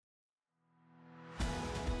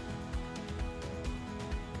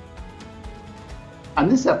On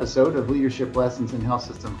this episode of Leadership Lessons in Health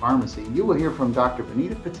System Pharmacy, you will hear from Dr.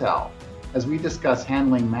 Binita Patel as we discuss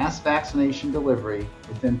handling mass vaccination delivery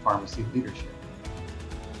within pharmacy leadership.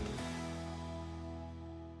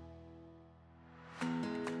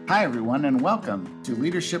 Hi, everyone, and welcome to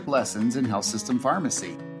Leadership Lessons in Health System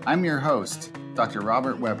Pharmacy. I'm your host, Dr.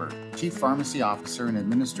 Robert Weber, Chief Pharmacy Officer and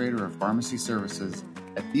Administrator of Pharmacy Services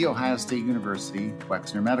at The Ohio State University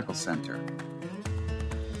Wexner Medical Center.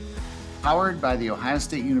 Powered by The Ohio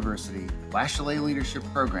State University Lash Leadership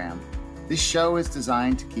Program, this show is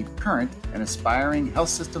designed to keep current and aspiring health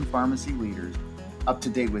system pharmacy leaders up to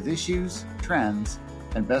date with issues, trends,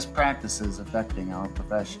 and best practices affecting our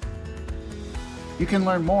profession. You can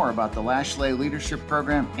learn more about the Lash Leadership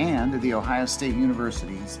Program and The Ohio State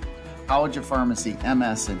University's College of Pharmacy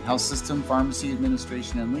MS in Health System Pharmacy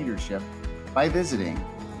Administration and Leadership by visiting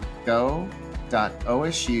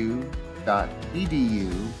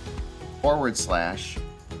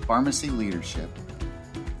go.osu.edu/pharmacy leadership.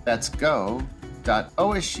 That's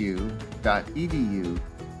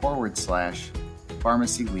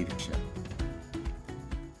go.osu.edu/pharmacy leadership.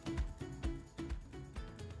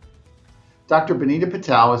 Dr. Binita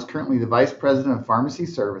Patel is currently the Vice President of Pharmacy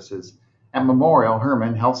Services at Memorial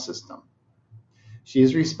Hermann Health-system. She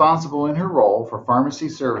is responsible in her role for pharmacy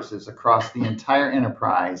services across the entire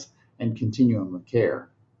enterprise and continuum of care.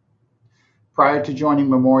 Prior to joining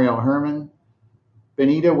Memorial Hermann,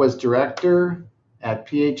 Binita was director at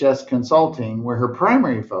PHS Consulting, where her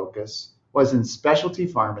primary focus was in specialty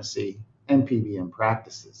pharmacy and PBM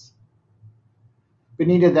practices.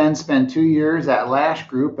 Binita then spent 2 years at Lash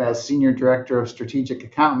Group as Senior Director of Strategic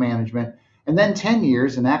Account Management, and then 10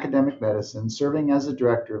 years in academic medicine, serving as the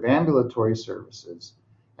Director of Ambulatory Services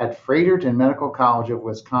at Froedtert and Medical College of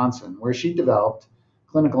Wisconsin, where she developed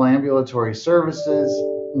clinical ambulatory services,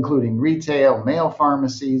 including retail, mail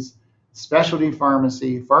pharmacies, specialty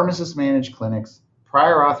pharmacy, pharmacist-managed clinics,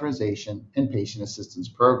 prior authorization, and patient assistance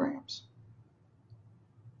programs.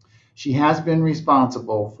 She has been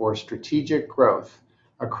responsible for strategic growth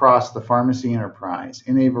across the pharmacy enterprise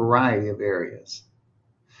in a variety of areas.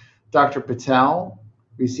 Dr. Patel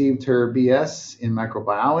received her BS in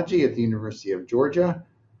microbiology at the University of Georgia,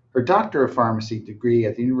 her Doctor of Pharmacy degree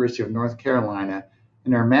at the University of North Carolina,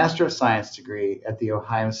 and her Master of Science degree at the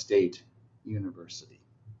Ohio State University.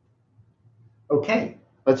 Okay,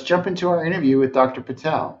 let's jump into our interview with Dr.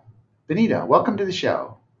 Patel. Binita, welcome to the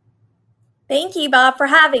show. Thank you, Bob, for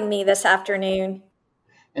having me this afternoon.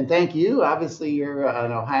 And thank you. Obviously, you're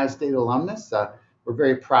an Ohio State alumnus. We're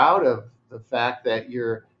very proud of the fact that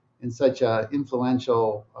you're in such an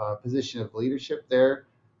influential position of leadership there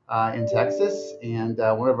in Texas, and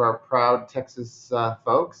one of our proud Texas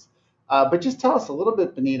folks. But just tell us a little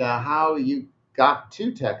bit, Binita, how you got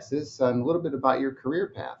to Texas and a little bit about your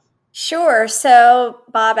career path. Sure. So,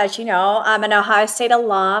 Bob, as you know, I'm an Ohio State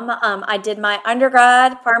alum. I did my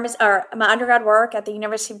undergrad work at the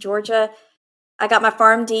University of Georgia. I got my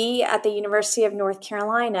PharmD at the University of North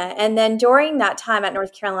Carolina. And then during that time at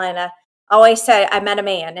North Carolina, I always say I met a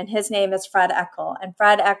man, and his name is Froedtert. And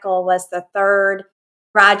Froedtert was the third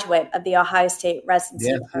graduate of the Ohio State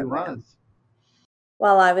residency program. Yes,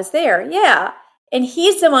 while I was there. Yeah. And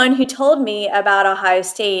he's the one who told me about Ohio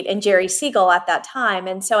State and Jerry Siegel at that time.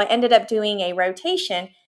 And so I ended up doing a rotation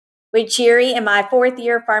with Jerry in my fourth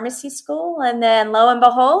year of pharmacy school. And then lo and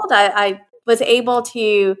behold, I was able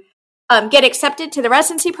to get accepted to the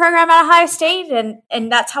residency program at Ohio State.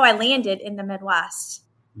 And that's how I landed in the Midwest.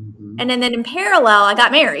 Mm-hmm. And then in parallel, I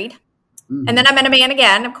got married. Mm-hmm. And then I met a man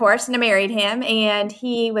again, of course, and I married him. And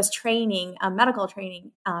he was training, medical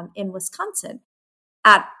training in Wisconsin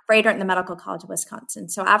at Froedtert and the Medical College of Wisconsin.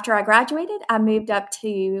 So after I graduated, I moved up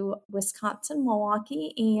to Wisconsin,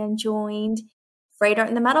 Milwaukee, and joined Froedtert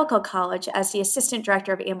and the Medical College as the Assistant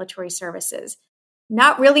Director of Ambulatory Services.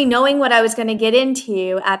 Not really knowing what I was going to get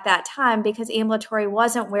into at that time because ambulatory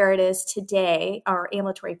wasn't where it is today, or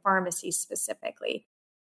ambulatory pharmacy specifically.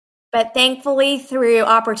 But thankfully, through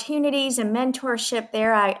opportunities and mentorship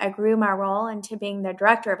there, I grew my role into being the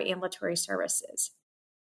Director of Ambulatory Services.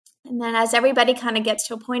 And then as everybody kind of gets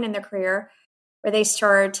to a point in their career where they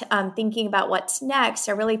start thinking about what's next,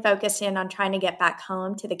 I really focused in on trying to get back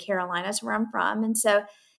home to the Carolinas where I'm from. And so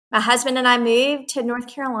my husband and I moved to North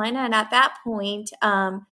Carolina. And at that point,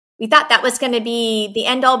 we thought that was going to be the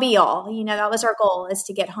end all be all. You know, that was our goal, is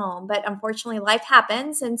to get home. But unfortunately, life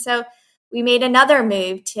happens. And so we made another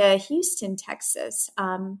move to Houston, Texas.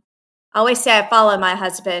 I always say I follow my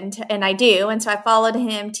husband, and I do. And so I followed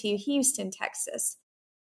him to Houston, Texas.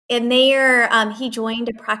 And there, he joined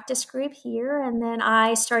a practice group here. And then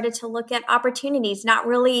I started to look at opportunities, not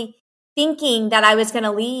really thinking that I was going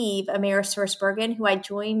to leave AmerisourceBergen, who I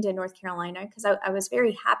joined in North Carolina, because I was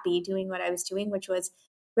very happy doing what I was doing, which was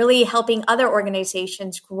really helping other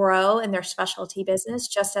organizations grow in their specialty business,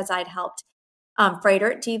 just as I'd helped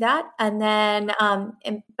Froedtert do that. And then,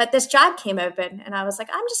 but this job came open, and I was like,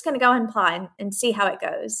 I'm just going to go and apply and see how it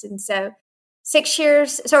goes. And so 6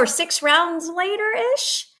 rounds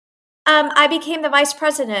later-ish, I became the vice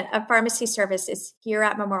president of pharmacy services here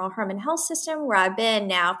at Memorial Hermann Health-system, where I've been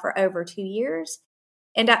now for over 2 years.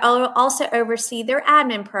 And I also oversee their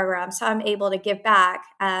admin program. So I'm able to give back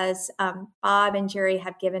as Bob and Jerry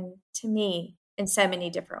have given to me in so many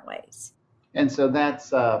different ways. And so that's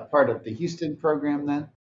part of the Houston program then?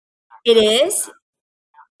 It is.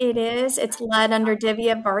 It is. It's led under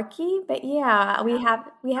Divya Barkey, but yeah, we have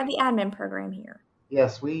the admin program here.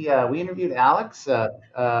 Yes, we interviewed Alex,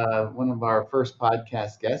 one of our first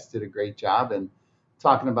podcast guests, did a great job in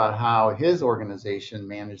talking about how his organization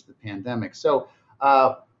managed the pandemic. So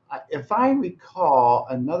if I recall,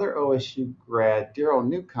 another OSU grad, Daryl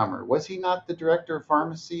Newcomer, was he not the director of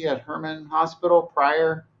pharmacy at Hermann Hospital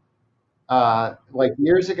prior, like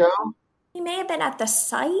years ago? He may have been at the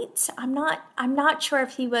site. I'm not sure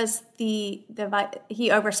if he was he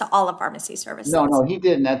oversaw all of pharmacy services. No, he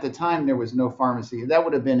didn't. At the time, there was no pharmacy. That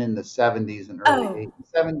would have been in the 70s and early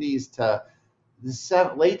 80s, 70s to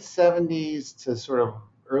the late 70s to sort of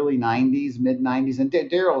early 90s, mid 90s. And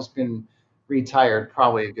Daryl's been retired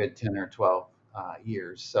probably a good 10 or 12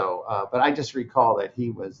 years. So, but I just recall that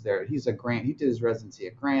he was there. He did his residency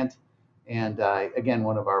at Grant. And again,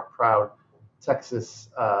 one of our proud Texas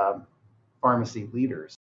pharmacy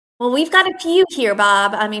leaders. Well, we've got a few here,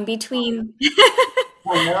 Bob. I mean, between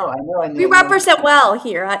I know. we represent well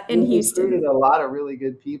here in Houston. We recruited a lot of really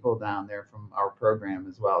good people down there from our program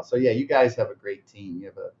as well. So yeah, you guys have a great team. You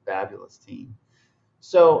have a fabulous team.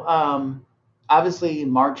 So obviously,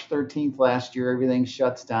 March 13th last year, everything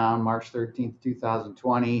shuts down. March 13th,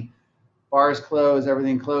 2020. Bars close,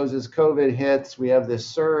 everything closes, COVID hits. We have this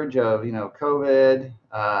surge of, COVID,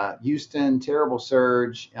 Houston, terrible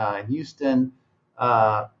surge in Houston.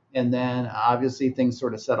 And then obviously things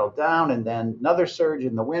sort of settled down, and then another surge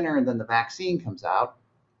in the winter, and then the vaccine comes out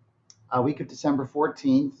a week of December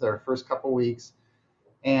 14th, or first couple weeks.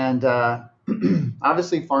 And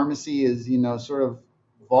obviously pharmacy is, sort of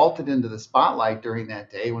vaulted into the spotlight during that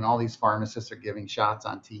day when all these pharmacists are giving shots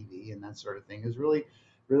on TV and that sort of thing. It was really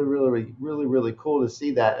cool to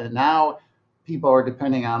see that. And now people are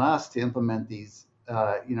depending on us to implement these,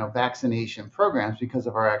 vaccination programs because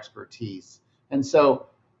of our expertise. And so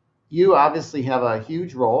you obviously have a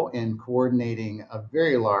huge role in coordinating a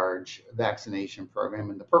very large vaccination program.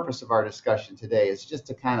 And the purpose of our discussion today is just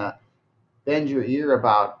to kind of bend your ear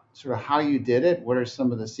about sort of how you did it. What are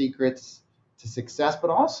some of the secrets to success?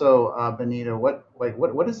 But also, Binita,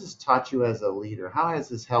 what has this taught you as a leader? How has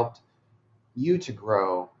this helped you to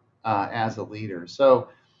grow as a leader? So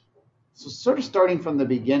sort of starting from the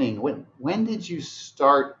beginning, when did you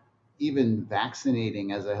start even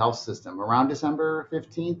vaccinating as a health system? Around December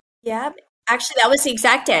 15th? Yeah, actually that was the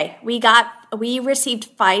exact day. We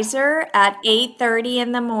received Pfizer at 8:30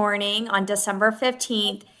 in the morning on December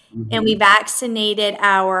 15th, and we vaccinated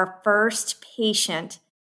our first patient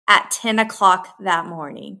at 10 o'clock that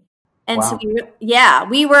morning. And Wow. so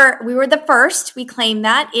we were the first, we claimed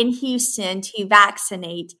that, in Houston to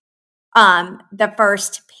vaccinate the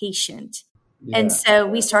first patient. Yeah. And so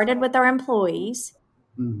we started with our employees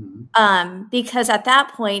because at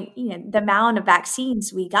that point, the amount of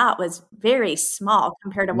vaccines we got was very small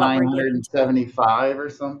compared to what we're getting. 975 or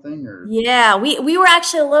something? Or yeah, we were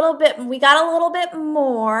actually we got a little bit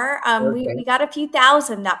more. We got a few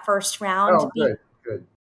thousand that first round. Oh, good.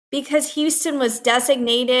 Because Houston was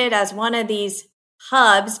designated as one of these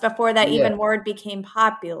hubs before that even word became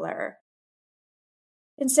popular.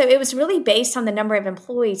 And so it was really based on the number of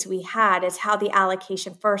employees we had is how the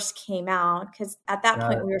allocation first came out, because at that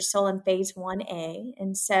point we were still in phase 1A.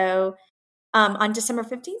 And so on December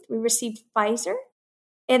 15th, we received Pfizer.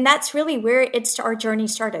 And that's really where our journey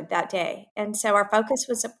started that day. And so our focus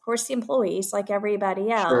was, of course, the employees like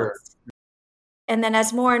everybody else. Sure. And then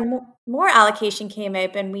as more and more allocation came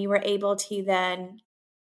open, we were able to then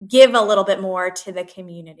give a little bit more to the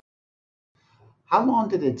community. How long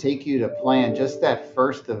did it take you to plan just that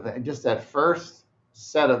first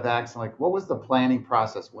set of vaccines? Like, what was the planning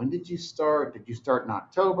process? When did you start? Did you start in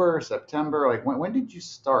October, September? Like, when did you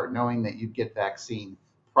start knowing that you'd get vaccine?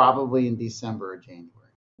 Probably in December or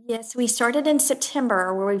January. Yes, we started in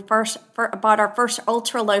September, where we first bought our first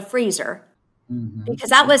ultra-low freezer. Because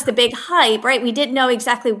that was the big hype, right? We didn't know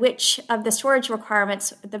exactly which of the storage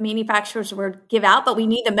requirements the manufacturers would give out, but we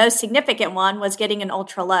knew the most significant one was getting an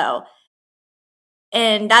ultra low.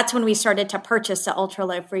 And that's when we started to purchase the ultra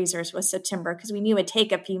low freezers, was September, because we knew it would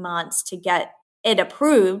take a few months to get it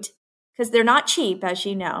approved, because they're not cheap, as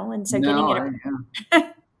you know. And so getting No, it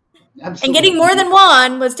yeah, and getting more absolutely. than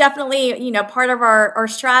one was definitely, part of our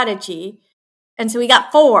strategy. And so we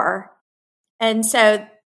got 4. And so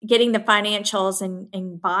getting the financials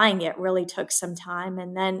and buying it really took some time.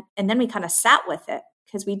 And then we kind of sat with it,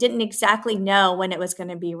 because we didn't exactly know when it was going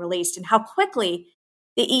to be released and how quickly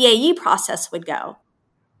the EAE process would go.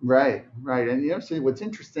 Right, right. And so what's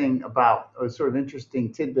interesting about a sort of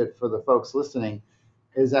interesting tidbit for the folks listening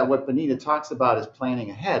is that what Benita talks about is planning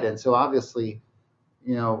ahead. And so obviously,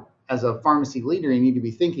 as a pharmacy leader, you need to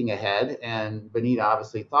be thinking ahead. And Benita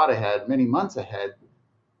obviously thought ahead, many months ahead,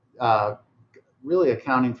 uh, really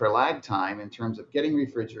accounting for lag time in terms of getting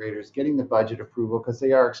refrigerators, getting the budget approval, because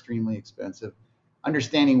they are extremely expensive,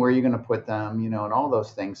 understanding where you're going to put them, and all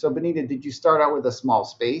those things. So, Benita, did you start out with a small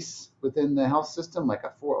space within the health system, like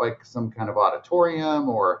some kind of auditorium,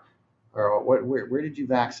 or where did you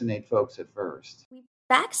vaccinate folks at first? We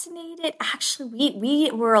vaccinated, actually,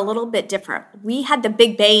 we were a little bit different. We had the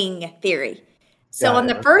Big Bang theory. So Got on it.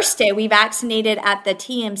 the Okay. first day, we vaccinated at the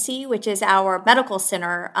TMC, which is our medical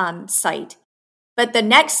center site. But the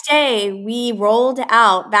next day, we rolled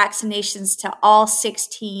out vaccinations to all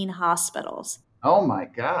 16 hospitals. Oh my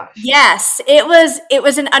gosh. Yes, it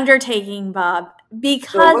was an undertaking, Bob, So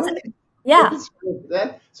because what? yeah. That's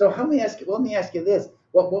that. So let me ask you this.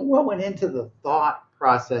 What went into the thought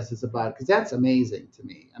processes about? Because that's amazing to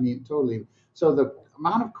me. I mean, totally. So the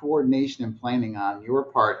amount of coordination and planning on your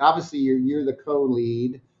part. Obviously, you're the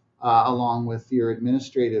co-lead along with your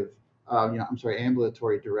administrative, I'm sorry,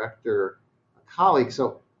 ambulatory director colleague.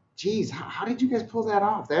 So, geez, how did you guys pull that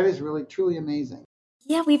off? That is really truly amazing.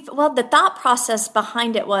 Yeah, the thought process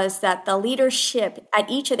behind it was that the leadership at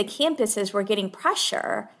each of the campuses were getting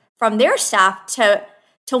pressure from their staff to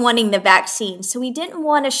wanting the vaccine. So we didn't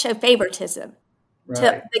want to show favoritism to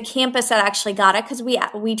Right. the campus that actually got it, because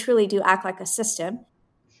we truly do act like a system.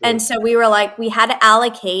 And Sure. so we were like, we had to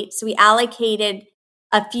allocate. So we allocated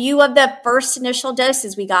a few of the first initial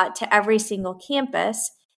doses we got to every single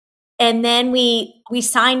campus. And then we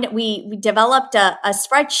developed a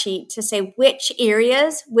spreadsheet to say which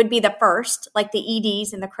areas would be the first, like the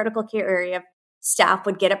EDs and the critical care area staff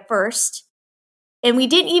would get it first. And we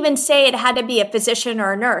didn't even say it had to be a physician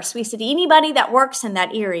or a nurse. We said anybody that works in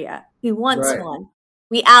that area who wants Right. one,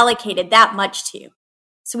 we allocated that much to.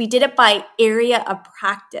 So we did it by area of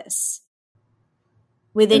practice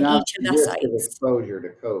And within each of obviously, the risk of sites. exposure to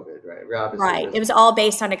COVID, right? Obviously, Right. It risk. was all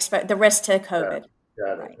based on the risk to Got COVID. it.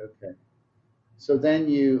 Got it. Right. Okay. So then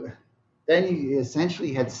you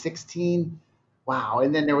essentially had 16. Wow.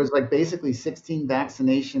 And then there was like basically 16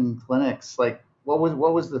 vaccination clinics. Like what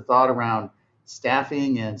was the thought around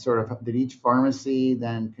staffing and sort of did each pharmacy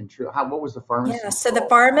then control what was the Yeah, pharmacy's so role?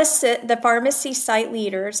 the pharmacy site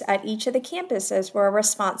leaders at each of the campuses were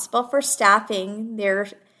responsible for staffing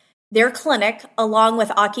their clinic along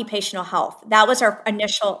with occupational health. That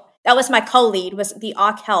was my co-lead, was the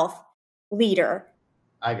OC health leader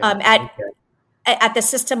I um, got you. at Okay. at the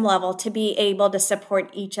system level, to be able to support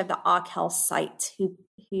each of the OC health sites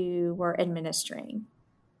who were administering.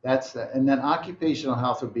 And then occupational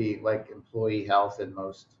health would be like employee health in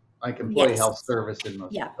most, like employee Yes. health service in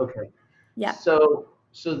most. Yeah. Okay. Yeah. So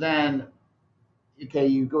then okay,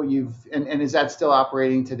 and is that still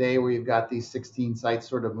operating today where you've got these 16 sites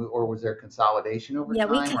sort of or was there consolidation over Yeah,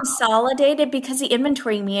 we time or consolidated because the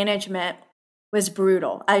inventory management was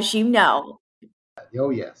brutal, as you know. not? Oh,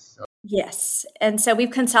 yes. Yes. And so we've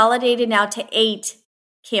consolidated now to 8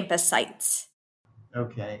 campus sites.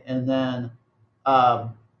 Okay. And then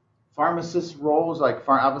um, pharmacist roles,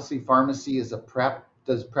 obviously pharmacy is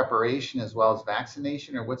does preparation as well as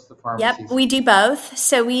vaccination, or what's the Yep, pharmacy's? we do both.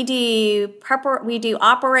 So we do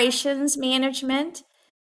operations management,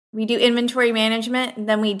 we do inventory management, and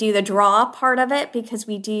then we do the draw part of it, because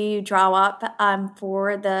we do draw up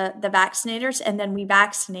for the vaccinators, and then we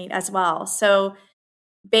vaccinate as well. So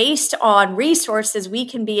based on resources, we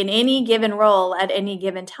can be in any given role at any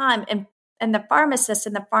given time. And the pharmacist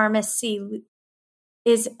and the pharmacy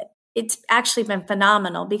it's actually been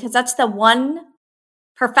phenomenal, because that's the one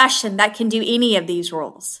profession that can do any of these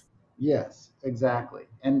roles. Yes, exactly.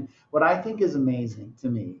 And what I think is amazing to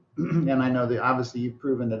me, and I know that obviously you've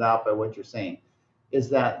proven it out by what you're saying, is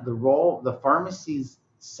that the pharmacy's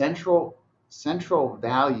central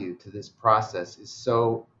value to this process is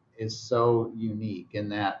so unique in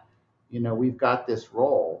that, we've got this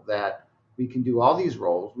role that we can do all these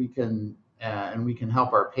roles, and we can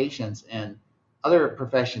help our patients and other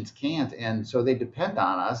professions can't, and so they depend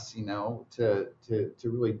on us, to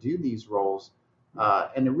really do these roles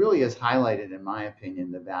And it really has highlighted, in my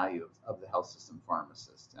opinion, the value of the health system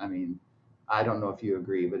pharmacist. I mean, I don't know if you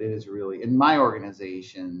agree, but it is really, in my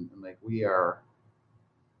organization, like we've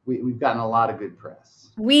gotten a lot of good press.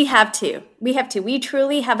 We have to. We have to. We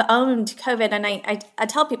truly have owned COVID. And I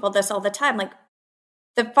tell people this all the time. Like,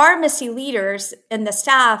 the pharmacy leaders and the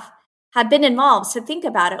staff have been involved. So think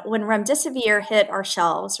about it. When remdesivir hit our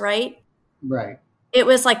shelves, right? Right. It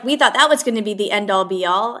was like we thought that was going to be the end all be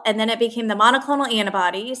all. And then it became the monoclonal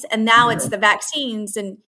antibodies. And now it's the vaccines.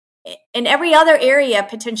 And in every other area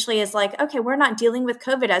potentially is like, okay, we're not dealing with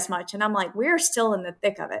COVID as much. And I'm like, we're still in the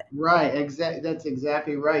thick of it. Right. Exactly. That's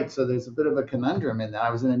exactly right. So there's a bit of a conundrum in that.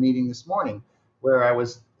 I was in a meeting this morning where I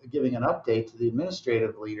was giving an update to the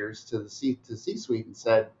administrative leaders to the C-suite and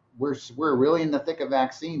said, we're really in the thick of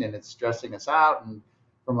vaccine and it's stressing us out. And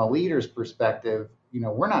from a leader's perspective,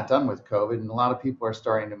 we're not done with COVID and a lot of people are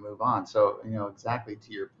starting to move on. So, exactly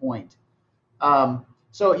to your point.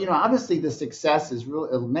 So, obviously the success is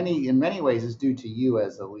really in many ways is due to you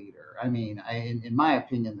as a leader. I mean, in my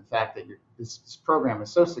opinion, the fact that this program is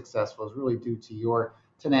so successful is really due to your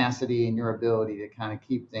tenacity and your ability to kind of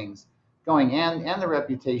keep things going and the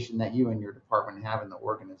reputation that you and your department have in the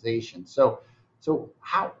organization. So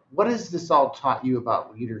what has this all taught you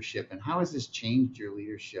about leadership and how has this changed your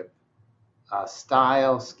leadership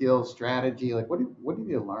style, skill, strategy? Like what did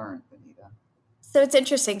you learn, Benita? So it's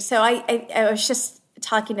interesting. So I was just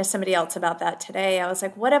talking to somebody else about that today. I was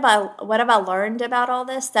like, what have I learned about all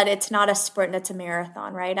this? That it's not a sprint, it's a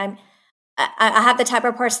marathon, right? I have the type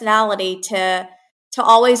of personality to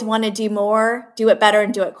always want to do more, do it better,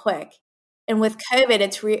 and do it quick. And with COVID,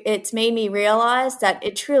 it's made me realize that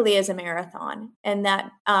it truly is a marathon, and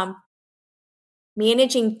that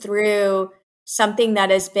managing through something that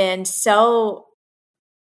has been so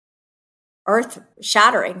earth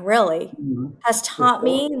shattering, really, has taught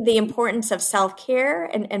me the importance of self-care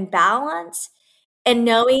and balance, and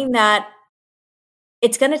knowing that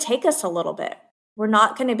it's going to take us a little bit. We're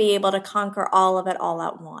not going to be able to conquer all of it all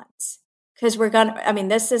at once, because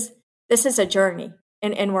this is a journey,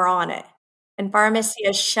 and we're on it. And pharmacy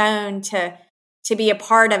has shown to be a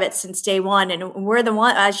part of it since day one. And we're the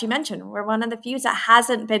one, as you mentioned, we're one of the few that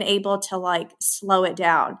hasn't been able to slow it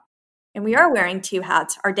down. And we are wearing two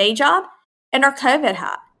hats, our day job and our COVID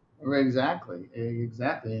hat. Exactly.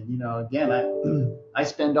 And again, I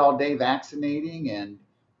spend all day vaccinating and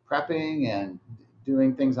prepping and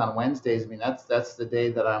doing things on Wednesdays. I mean, that's the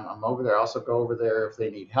day that I'm over there. I also go over there if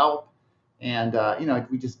they need help, and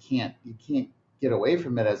you can't get away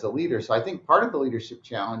from it as a leader. So I think part of the leadership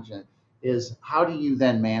challenge is how do you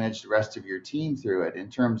then manage the rest of your team through it in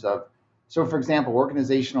terms of, so for example,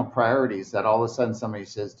 organizational priorities, that all of a sudden somebody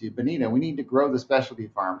says to you, Benita, we need to grow the specialty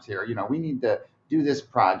farms here. We need to do this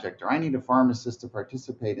project, or I need a pharmacist to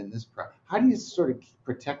participate in this project. How do you sort of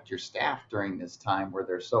protect your staff during this time where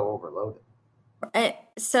they're so overloaded?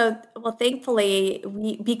 Well, thankfully,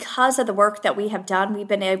 because of the work that we have done, we've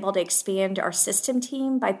been able to expand our system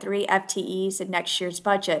team by 3 FTEs in next year's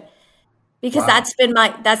budget. Because Wow.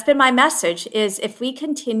 that's been my message is if we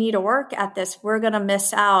continue to work at this, we're going to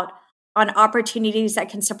miss out on opportunities that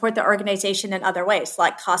can support the organization in other ways,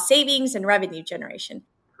 like cost savings and revenue generation.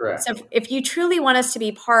 Correct. So if you truly want us to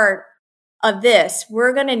be part of this,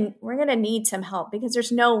 we're gonna need some help, because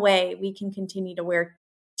there's no way we can continue to wear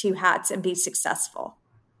two hats and be successful.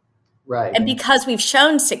 Right. And because we've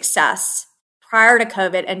shown success prior to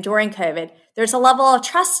COVID and during COVID, there's a level of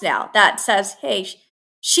trust now that says, hey,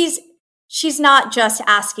 she's not just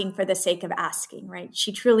asking for the sake of asking, right?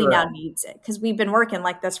 She truly Correct. now needs it, because we've been working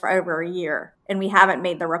like this for over a year and we haven't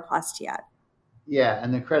made the request yet. Yeah,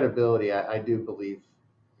 and the credibility, I do believe,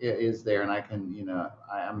 is there, and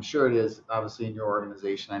I'm sure it is. Obviously, in your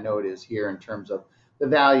organization, I know it is here in terms of the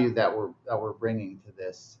value that we're bringing to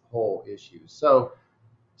this whole issue. So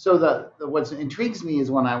what intrigues me is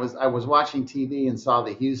when I was watching TV and saw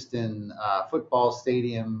the Houston football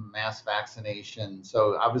stadium mass vaccination.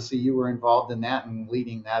 So obviously, you were involved in that and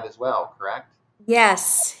leading that as well, correct?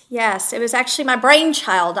 Yes. It was actually my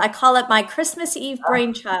brainchild. I call it my Christmas Eve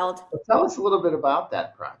brainchild. Well, tell us a little bit about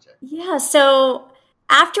that project. Yeah. So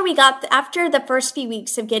after the first few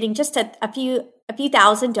weeks of getting just a few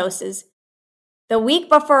thousand doses, the week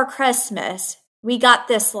before Christmas, we got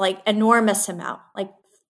this enormous amount,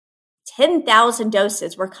 10,000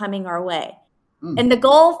 doses were coming our way. And the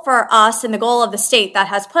goal for us and the goal of the state that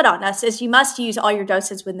has put on us is you must use all your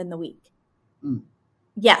doses within the week.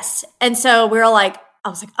 Yes. And so I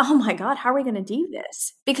was like, oh my God, how are we going to do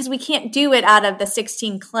this? Because we can't do it out of the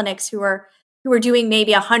 16 clinics who are doing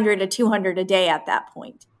maybe 100 to 200 a day at that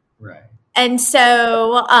point. Right. And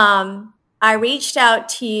so I reached out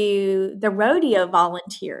to the rodeo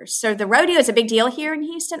volunteers. So the rodeo is a big deal here in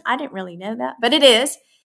Houston. I didn't really know that, but it is.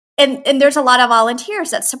 And there's a lot of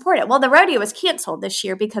volunteers that support it. Well, the rodeo was canceled this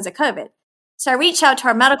year because of COVID. So I reached out to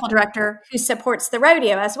our medical director who supports the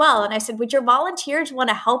rodeo as well. And I said, would your volunteers want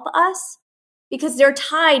to help us? Because they're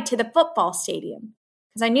tied to the football stadium.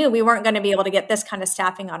 Because I knew we weren't going to be able to get this kind of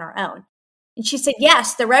staffing on our own. And she said,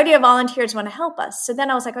 yes, the rodeo volunteers want to help us. So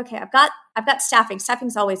then I was like, okay, I've got staffing.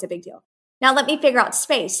 Staffing's always a big deal. Now let me figure out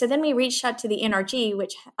space. So then we reached out to the NRG,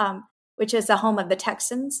 which is the home of the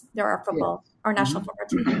Texans. They're our football, our national football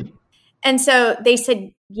team. And so they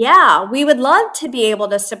said, yeah, we would love to be able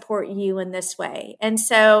to support you in this way. And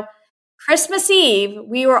so Christmas Eve,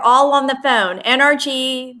 we were all on the phone,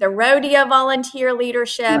 NRG, the rodeo volunteer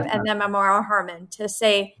leadership, and then Memorial Hermann to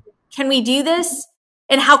say, can we do this?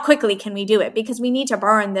 And how quickly can we do it? Because we need to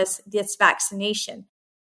burn this vaccination.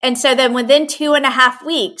 And so then within 2.5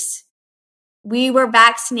 weeks, we were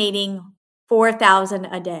vaccinating 4,000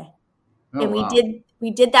 a day. Oh, and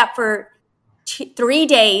we did that for 3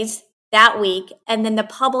 days that week. And then the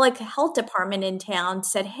public health department in town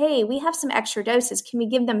said, hey, we have some extra doses. Can we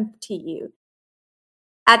give them to you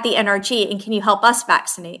at the NRG? And can you help us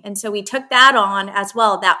vaccinate? And so we took that on as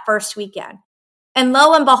well that first weekend. And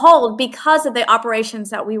lo and behold, because of the operations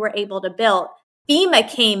that we were able to build, FEMA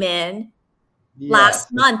came in last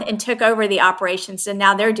month and took over the operations. And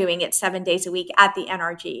now they're doing it 7 days a week at the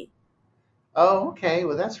NRG. Oh, okay.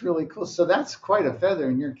 Well, that's really cool. So that's quite a feather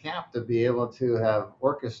in your cap to be able to have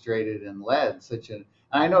orchestrated and led such an.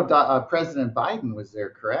 I know President Biden was there,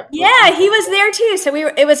 correct? Yeah, he was there too. So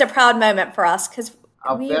it was a proud moment for us because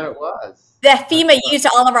I'll bet it was. The FEMA used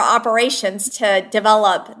all of our operations to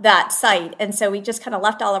develop that site, and so we just kind of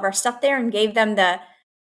left all of our stuff there and gave them the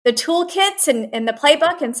toolkits and the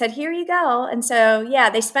playbook and said, "Here you go." And so yeah,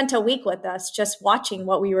 they spent a week with us just watching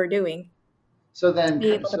what we were doing. So then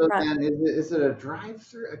is it a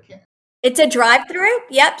drive-through? It's a drive-through.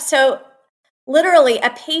 Yep. So literally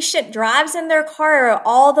a patient drives in their car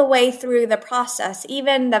all the way through the process.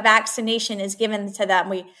 Even the vaccination is given to them.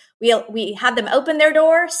 We have them open their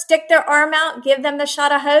door, stick their arm out, give them the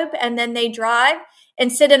shot of hope, and then they drive and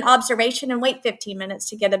sit in observation and wait 15 minutes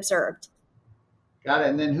to get observed. Got it.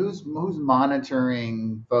 And then who's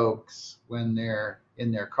monitoring folks when they're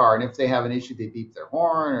in their car? And if they have an issue, they beep their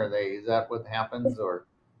horn, or is that what happens? Or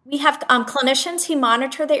we have clinicians who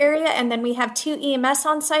monitor the area, and then we have 2 EMS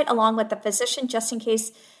on site along with the physician, just in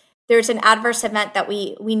case there's an adverse event that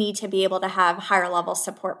we need to be able to have higher level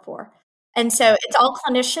support for. And so it's all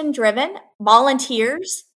clinician driven,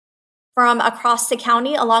 volunteers from across the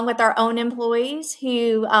county, along with our own employees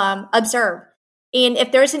who observe. And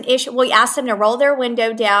if there's an issue, we ask them to roll their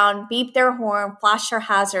window down, beep their horn, flash their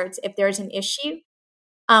hazards if there's an issue.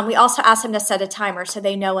 We also ask them to set a timer so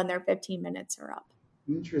they know when their 15 minutes are up.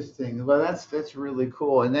 Interesting. Well, that's really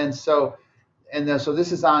cool. And then so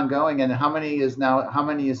this is ongoing. And how many is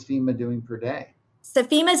FEMA doing per day? So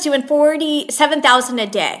FEMA is doing 47,000 a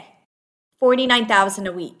day, 49,000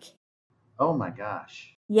 a week. Oh my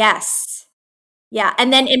gosh. Yes. Yeah.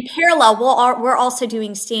 And then in parallel, we're also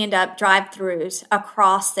doing stand-up drive-throughs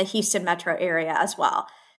across the Houston metro area as well.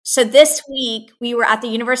 So this week we were at the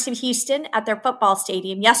University of Houston at their football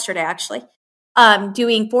stadium yesterday, actually,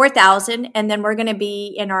 doing 4,000. And then we're going to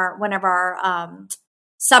be in one of our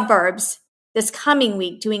suburbs this coming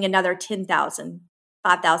week doing another 10,000,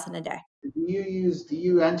 5,000 a day. Do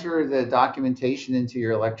you enter the documentation into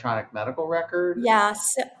your electronic medical record? Yeah.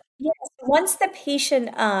 So once the patient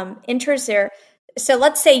enters there, so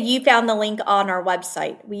let's say you found the link on our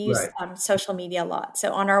website. We use social media a lot.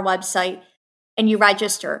 So on our website, and you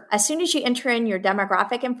register. As soon as you enter in your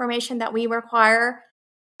demographic information that we require,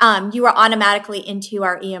 you are automatically into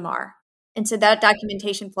our EMR. And so that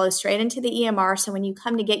documentation flows straight into the EMR. So when you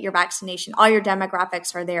come to get your vaccination, all your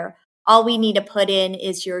demographics are there. All we need to put in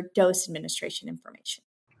is your dose administration information.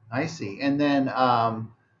 I see. And then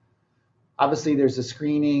obviously there's a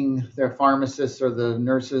screening. Their pharmacists or the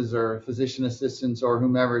nurses or physician assistants or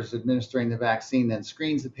whomever is administering the vaccine then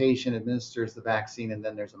screens the patient, administers the vaccine, and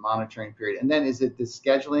then there's a monitoring period. And then is it the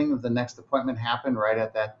scheduling of the next appointment happen right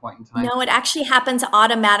at that point in time? No, it actually happens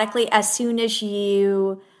automatically as soon as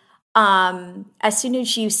you sign,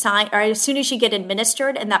 or as soon as you get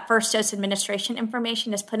administered and that first dose administration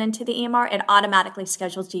information is put into the EMR, it automatically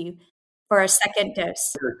schedules you for a second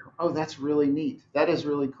dose. Oh, that's really neat. That is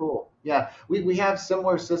really cool. Yeah, we have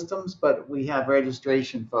similar systems, but we have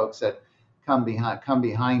registration folks that come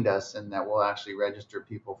behind us, and that will actually register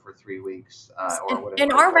people for 3 weeks or whatever.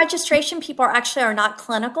 And our registration people are not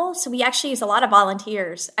clinical, so we actually use a lot of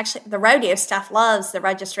volunteers. Actually, the rodeo staff loves the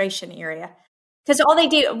registration area. because all they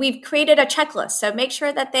do, we've created a checklist. So make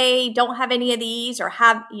sure that they don't have any of these or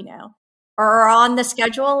have, or are on the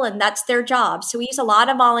schedule, and that's their job. So we use a lot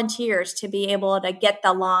of volunteers to be able to get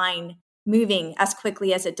the line moving as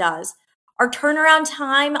quickly as it does. Our turnaround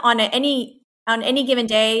time on any given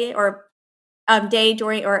day or day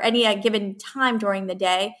during or any given time during the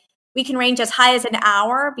day, we can range as high as an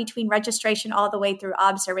hour between registration all the way through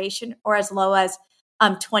observation, or as low as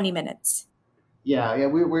 20 minutes. Yeah,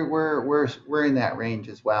 we're in that range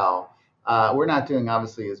as well. We're not doing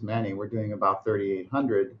obviously as many. We're doing about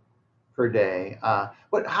 3,800 per day.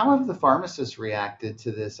 But how have the pharmacists reacted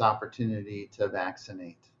to this opportunity to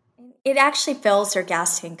vaccinate? It actually fills their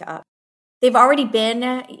gas tank up. They've already been,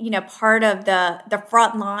 part of the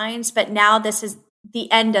front lines, but now this is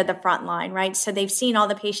the end of the front line, right? So they've seen all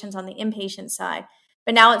the patients on the inpatient side,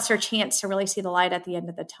 but now it's their chance to really see the light at the end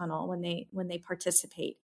of the tunnel when they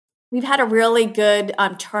participate. We've had a really good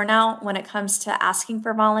turnout when it comes to asking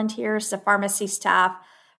for volunteers. The pharmacy staff,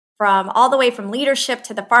 from all the way from leadership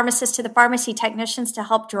to the pharmacist to the pharmacy technicians to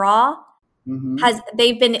help draw,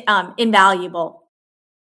 they've been invaluable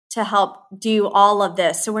to help do all of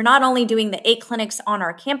this. So we're not only doing the 8 clinics on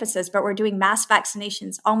our campuses, but we're doing mass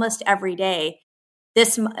vaccinations almost every day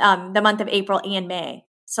the month of April and May.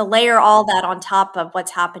 So layer all that on top of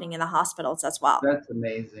what's happening in the hospitals as well. That's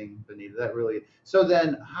amazing, Benita. That really. So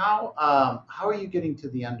then, how are you getting to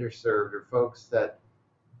the underserved or folks that?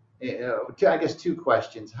 I guess 2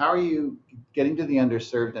 questions. How are you getting to the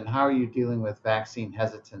underserved, and how are you dealing with vaccine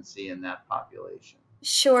hesitancy in that population?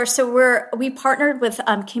 Sure. So we partnered with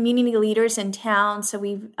community leaders in town. So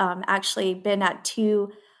we've actually been at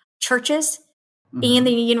 2 churches and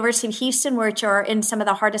the University of Houston, which are in some of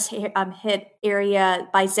the hardest hit area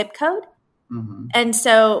by zip code. And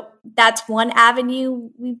so that's one avenue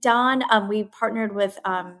we've done. We've partnered with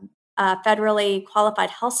federally qualified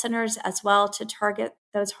health centers as well to target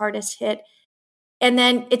those hardest hit. And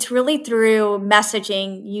then it's really through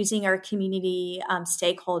messaging using our community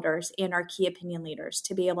stakeholders and our key opinion leaders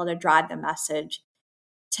to be able to drive the message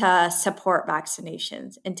to support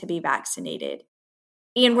vaccinations and to be vaccinated.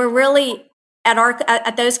 And we're really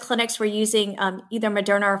at those clinics, we're using either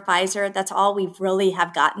Moderna or Pfizer. That's all we've really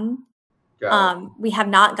have gotten. We have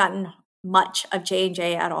not gotten much of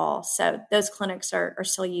J&J at all. So those clinics are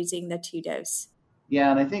still using the 2-dose. Yeah,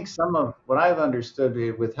 and I think some of what I've understood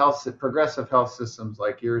with progressive health systems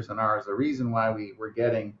like yours and ours, the reason why we're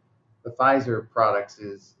getting the Pfizer products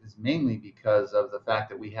is mainly because of the fact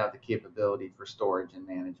that we have the capability for storage and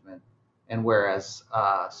management, and whereas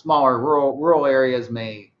smaller rural areas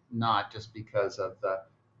may not, just because of the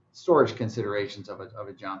storage considerations of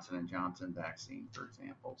a Johnson and Johnson vaccine, for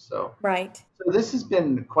example. So right. So this has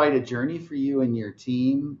been quite a journey for you and your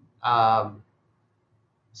team.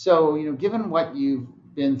 So, given what you've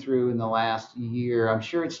been through in the last year, I'm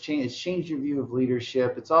sure it's changed your view of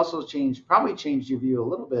leadership. It's also probably changed your view a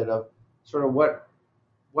little bit of sort of what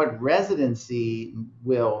residency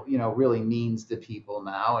really means to people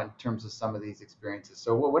now in terms of some of these experiences.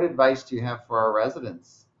 So what advice do you have for our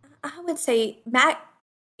residents? I would say, Matt,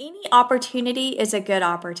 any opportunity is a good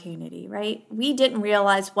opportunity, right? We didn't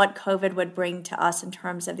realize what COVID would bring to us in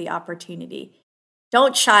terms of the opportunity.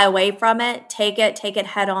 Don't shy away from it. Take it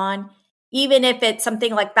head on. Even if it's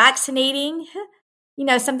something like vaccinating,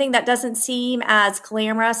 something that doesn't seem as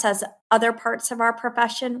glamorous as other parts of our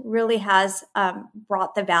profession, really has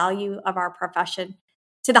brought the value of our profession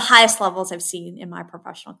to the highest levels I've seen in my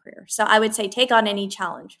professional career. So I would say take on any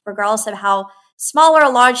challenge, regardless of how small or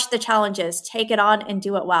large the challenge is. Take it on and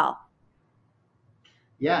do it well.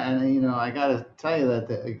 Yeah, and I got to tell you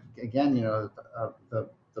that again,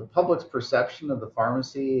 the public's perception of the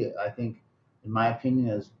pharmacy, I think, in my opinion,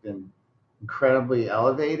 has been incredibly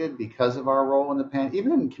elevated because of our role in the pandemic,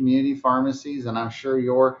 even in community pharmacies, and I'm sure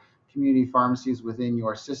your community pharmacies within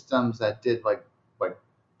your systems that did like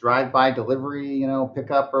drive-by delivery,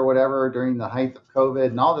 pickup or whatever during the height of COVID,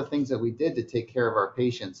 and all the things that we did to take care of our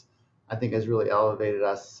patients, I think has really elevated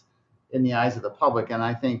us in the eyes of the public. And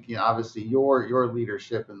I think, obviously your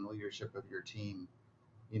leadership and the leadership of your team,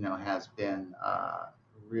 has been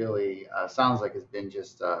really sounds like it's been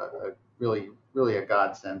just really a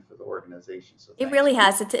godsend for the organization. So it really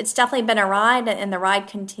has. It's definitely been a ride, and the ride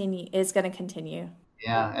is going to continue.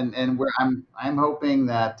 Yeah, and I'm hoping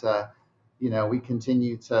that we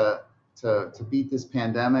continue to beat this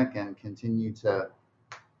pandemic and continue to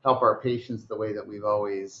help our patients the way that we've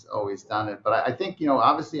always done it. But I think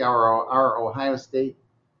obviously our Ohio State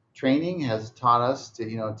training has taught us to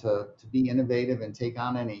be innovative and take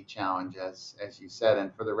on any challenge, as you said.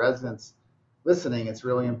 And for the residents listening, it's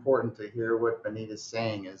really important to hear what Benita's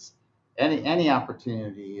saying is any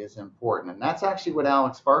opportunity is important. And that's actually what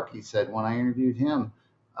Alex Sparky said when I interviewed him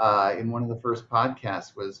in one of the first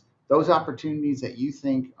podcasts, was those opportunities that you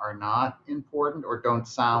think are not important or don't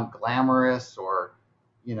sound glamorous or,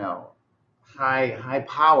 high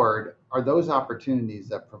powered, are those opportunities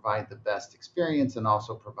that provide the best experience and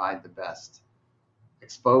also provide the best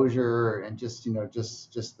exposure and just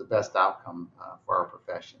the best outcome for our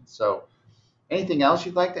profession. So anything else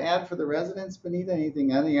you'd like to add for the residents, Binita?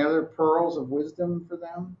 Any other pearls of wisdom for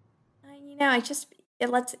them? It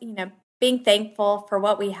lets, being thankful for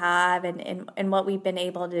what we have and what we've been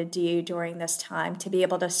able to do during this time to be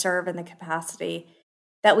able to serve in the capacity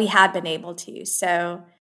that we have been able to. So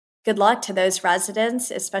good luck to those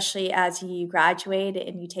residents, especially as you graduate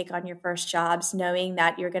and you take on your first jobs, knowing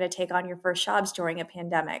that you're going to take on your first jobs during a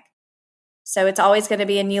pandemic. So it's always going to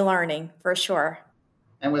be a new learning for sure.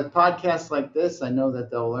 And with podcasts like this, I know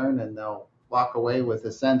that they'll learn and they'll walk away with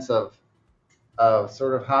a sense of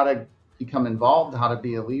sort of how to become involved, how to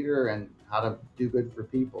be a leader, and how to do good for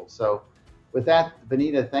people. So with that,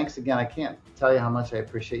 Binita, thanks again. I can't tell you how much I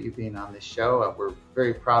appreciate you being on this show. We're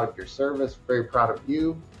very proud of your service, very proud of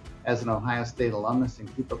you as an Ohio State alumnus,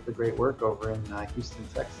 and keep up the great work over in Houston,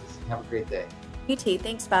 Texas. Have a great day. You too.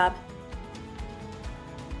 Thanks, Bob.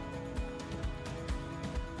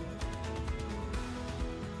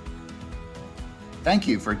 Thank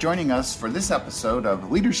you for joining us for this episode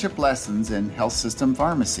of Leadership Lessons in Health System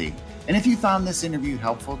Pharmacy. And if you found this interview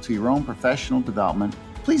helpful to your own professional development,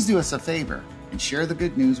 please do us a favor and share the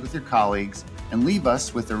good news with your colleagues and leave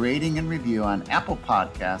us with a rating and review on Apple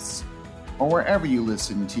Podcasts or wherever you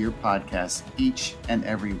listen to your podcasts each and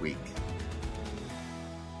every week.